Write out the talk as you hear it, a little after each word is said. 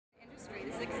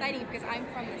exciting because I'm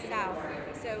from the South,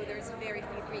 so there's very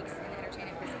few Greeks in the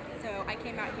entertainment business. So I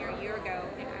came out here a year ago,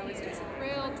 and I was just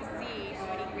thrilled to see how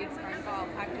many Greeks are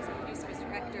involved, actors, producers,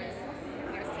 directors,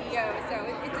 CEOs. So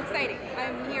it's exciting.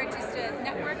 I'm here just to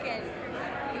network and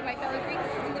meet my fellow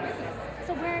Greeks in the business.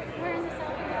 So where in the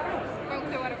South are you from? From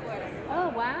Clearwater, Florida. Oh,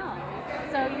 wow.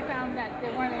 So you found that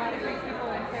there weren't a lot of Greek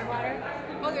people in Clearwater?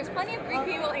 Oh, there's plenty of Greek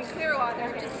people in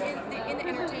Clearwater, just in the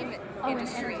entertainment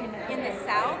industry. In the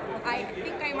South, I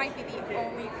think I might be the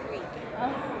only Greek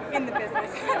in the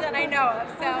business that I know of.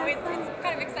 So it's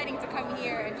kind of exciting to come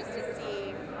here and just to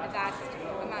see a vast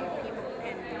amount of people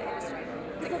in the industry.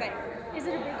 It's exciting. Is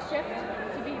it a big shift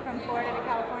to be from Florida to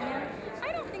California?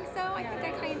 I don't think so. I think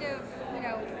I kind of,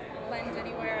 blend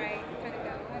anywhere I kind of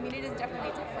go. I mean, it is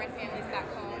definitely different. Families back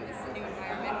home. This is a new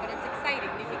environment, but it's exciting,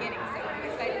 new beginning. So I'm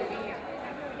excited to be here.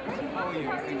 How are you?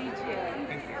 Nice to meet you.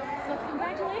 Thank you. So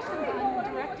congratulations on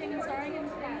directing and starring in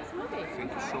this movie.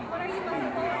 Thank you so much. What are you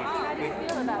how do you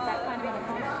feel about that kind of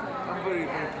performance? I'm very,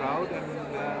 very proud and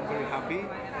very happy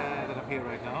that I'm here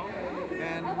right now.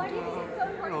 And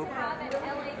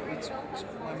it's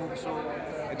my movie, so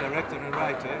a director and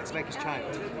writer, it's like his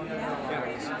child. Yeah,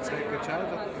 it's like a child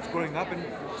that's growing up and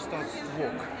starts to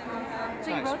walk. So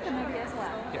you wrote the movie as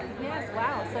well? Yeah. Yes,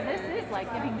 wow. So this is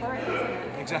like giving birth, isn't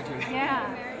it? Exactly.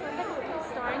 Yeah. So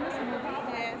starring this movie?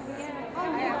 Yes. Yeah.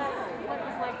 Oh, yes. What it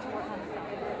was like to work on the film?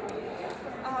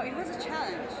 Oh, it was a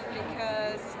challenge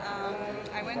because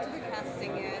I went to the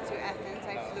casting to Athens.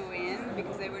 I flew in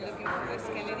because they were looking for a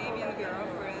Scandinavian girl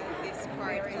for this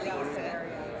part, Elise.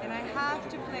 And I have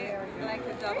to play like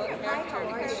a double character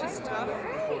because she's tough,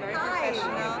 very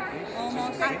professional,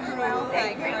 almost cruel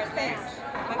like her face.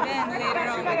 But then later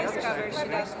on we discover she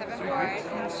does have a heart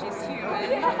and she's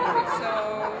human. So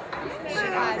she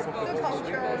has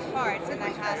both parts and I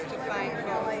have to find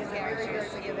both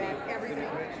characters in everything.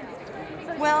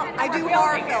 Well, I do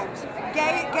horror films.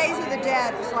 Gaze of the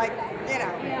Dead is like,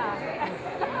 Yeah.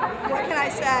 what can I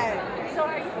say? So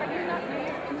are you not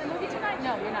in the movie tonight?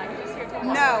 No, you're not. You're just here to watch.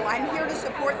 No, I'm here to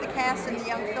support the cast and the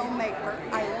young filmmaker.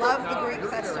 I love the Greek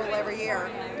Festival every year.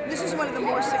 This is one of the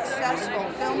more successful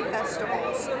film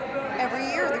festivals. Every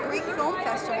year, the Greek Film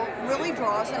Festival really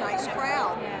draws a nice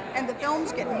crowd. And the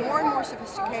films get more and more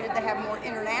sophisticated. They have more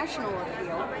international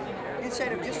appeal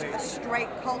instead of just a straight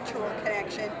cultural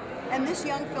connection. And this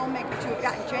young filmmaker, to have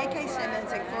gotten J.K.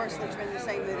 Simmons and Cloris Leachman in the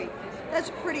same movie,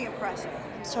 that's pretty impressive.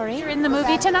 Sorry? You're in the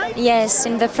movie tonight? Yes,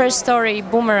 in the first story,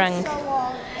 Boomerang.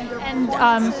 And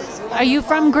are you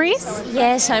from Greece?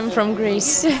 Yes, I'm from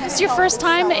Greece. Is this your first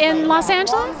time in Los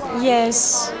Angeles?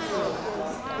 Yes.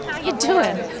 How you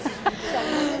doing?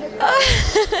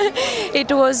 It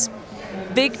was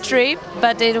big trip,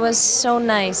 but it was so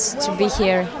nice to be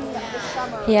here.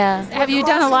 Yeah. Have you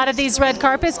done a lot of these red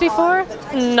carpets before?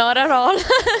 Not at all.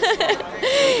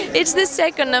 It's the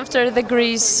second after the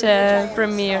Greece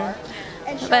premiere,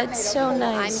 but so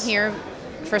nice. I'm here,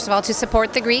 first of all, to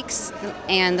support the Greeks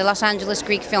and the Los Angeles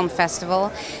Greek Film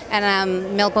Festival. And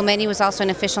Melpomene was also an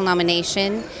official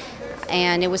nomination,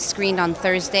 and it was screened on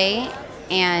Thursday.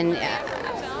 And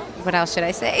what else should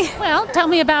I say? Well, tell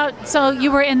me about. So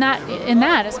you were in that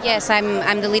as well. Yes,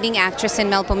 I'm the leading actress in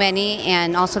Melpomene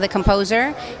and also the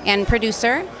composer and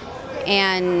producer.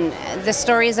 And the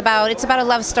story is about a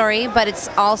love story, but it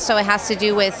has to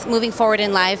do with moving forward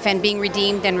in life and being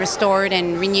redeemed and restored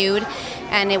and renewed.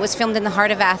 And it was filmed in the heart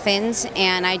of Athens,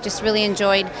 and I just really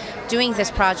enjoyed doing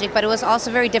this project. But it was also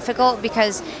very difficult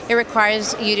because it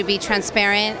requires you to be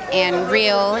transparent and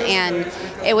real, and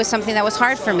it was something that was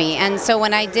hard for me. And so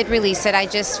when I did release it, I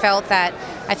felt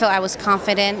I was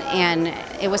confident, and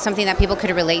it was something that people could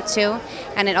relate to.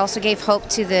 And it also gave hope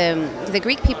to the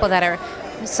Greek people that are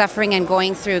suffering and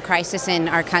going through crisis in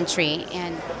our country.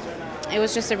 And it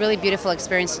was just a really beautiful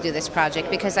experience to do this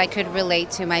project because I could relate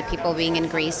to my people being in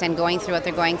Greece and going through what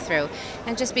they're going through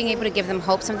and just being able to give them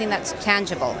hope, something that's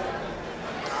tangible.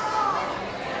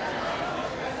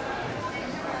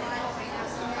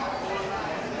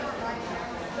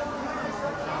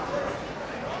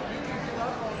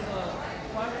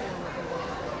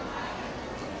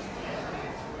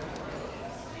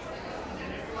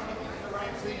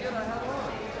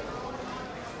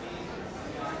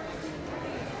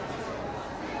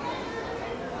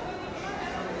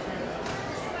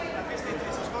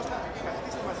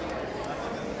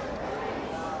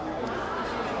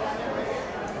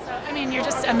 I mean, you're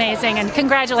just amazing, and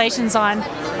congratulations on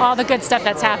all the good stuff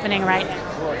that's happening right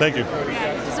now. Thank you.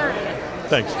 Yeah, you deserve it.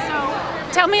 Thanks.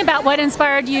 So, tell me about what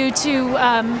inspired you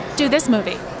to do this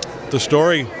movie. The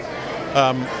story,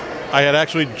 I had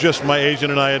actually just, my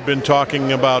agent and I had been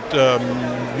talking about,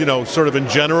 you know, sort of in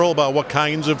general about what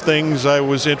kinds of things I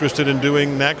was interested in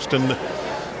doing next, and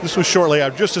this was shortly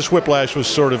after, just as Whiplash was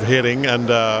sort of hitting, and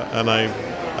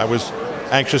I was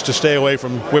anxious to stay away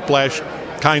from Whiplash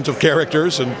kinds of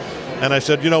characters, and I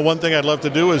said, you know, one thing I'd love to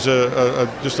do is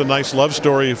just a nice love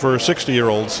story for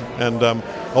 60-year-olds, and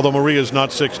although Maria's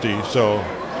not 60, so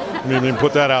I mean,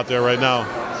 put that out there right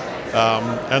now.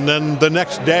 And then the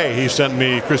next day, he sent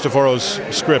me Cristoforo's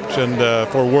script and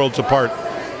for Worlds Apart,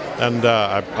 and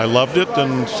I loved it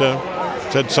and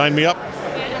said, sign me up.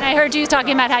 And I heard you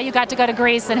talking about how you got to go to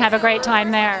Greece and have a great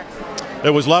time there. It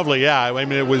was lovely, yeah. I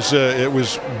mean, it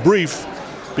was brief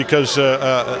because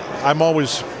I'm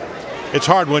always. It's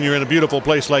hard when you're in a beautiful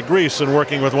place like Greece and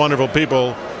working with wonderful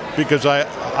people, because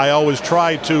I always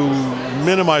try to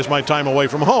minimize my time away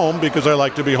from home because I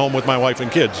like to be home with my wife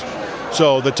and kids.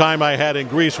 So the time I had in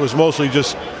Greece was mostly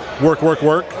just work, work,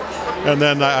 work, and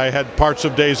then I had parts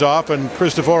of days off. And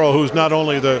Cristoforo, who's not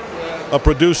only a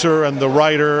producer and the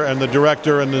writer and the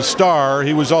director and the star,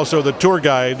 he was also the tour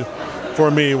guide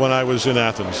for me when I was in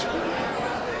Athens.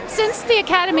 Since the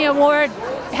Academy Award,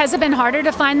 has it been harder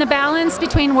to find the balance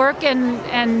between work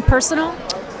and personal?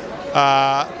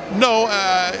 No,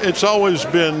 it's always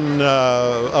been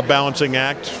a balancing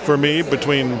act for me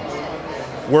between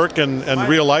work and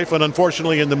real life, and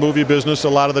unfortunately in the movie business a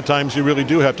lot of the times you really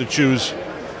do have to choose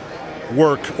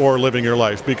work or living your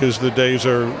life, because the days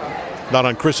are not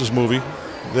on Chris's movie.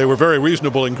 They were very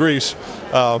reasonable in Greece,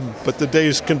 but the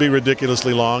days can be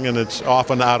ridiculously long, and it's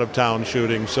often out of town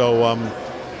shooting. So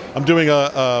I'm doing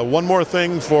one more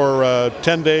thing for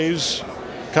 10 days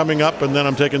coming up, and then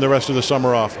I'm taking the rest of the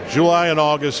summer off. July and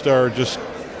August are just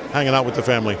hanging out with the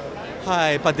family.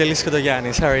 Hi,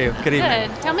 Kavoyianni. How are you? Good evening.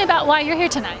 Good. Tell me about why you're here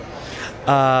tonight.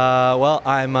 Well,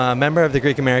 I'm a member of the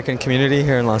Greek American community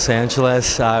here in Los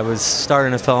Angeles. I was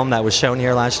starring a film that was shown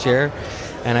here last year,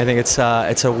 and I think it's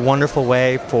a wonderful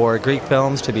way for Greek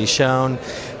films to be shown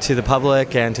to the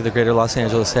public and to the greater Los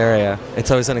Angeles area.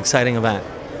 It's always an exciting event.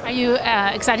 Are you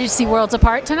excited to see Worlds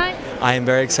Apart tonight? I am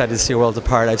very excited to see Worlds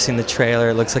Apart. I've seen the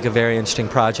trailer. It looks like a very interesting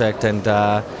project, and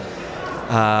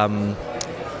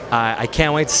I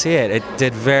can't wait to see it. It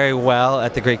did very well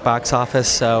at the Greek box office,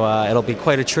 so it'll be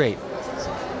quite a treat.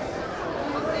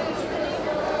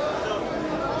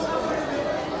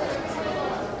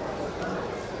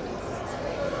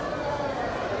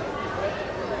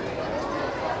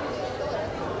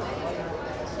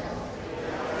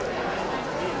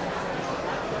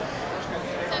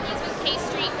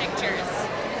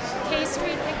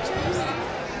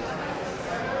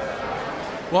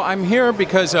 Well, I'm here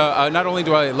because not only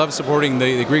do I love supporting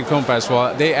the Greek Film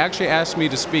Festival, they actually asked me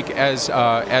to speak as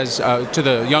to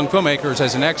the young filmmakers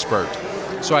as an expert.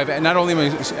 So not only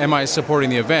am I supporting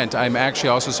the event, I'm actually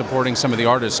also supporting some of the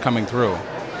artists coming through.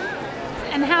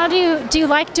 And how do you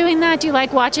like doing that? Do you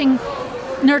like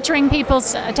nurturing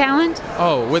people's talent?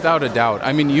 Oh, without a doubt.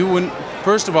 I mean, you wouldn't.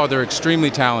 First of all, they're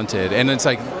extremely talented, and it's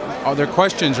like their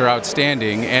questions are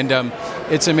outstanding, and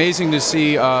it's amazing to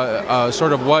see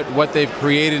sort of what they've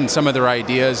created and some of their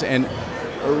ideas. And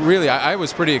really, I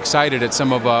was pretty excited at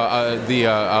some of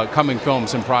the coming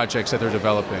films and projects that they're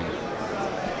developing.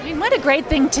 I mean, what a great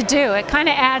thing to do. It kind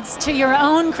of adds to your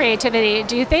own creativity,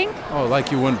 do you think? Oh,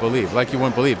 like you wouldn't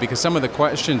believe, because some of the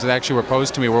questions that actually were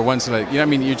posed to me were ones that, I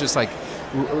mean, you're just like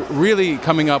really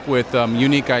coming up with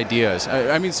unique ideas.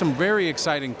 I mean, some very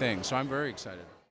exciting things, so I'm very excited.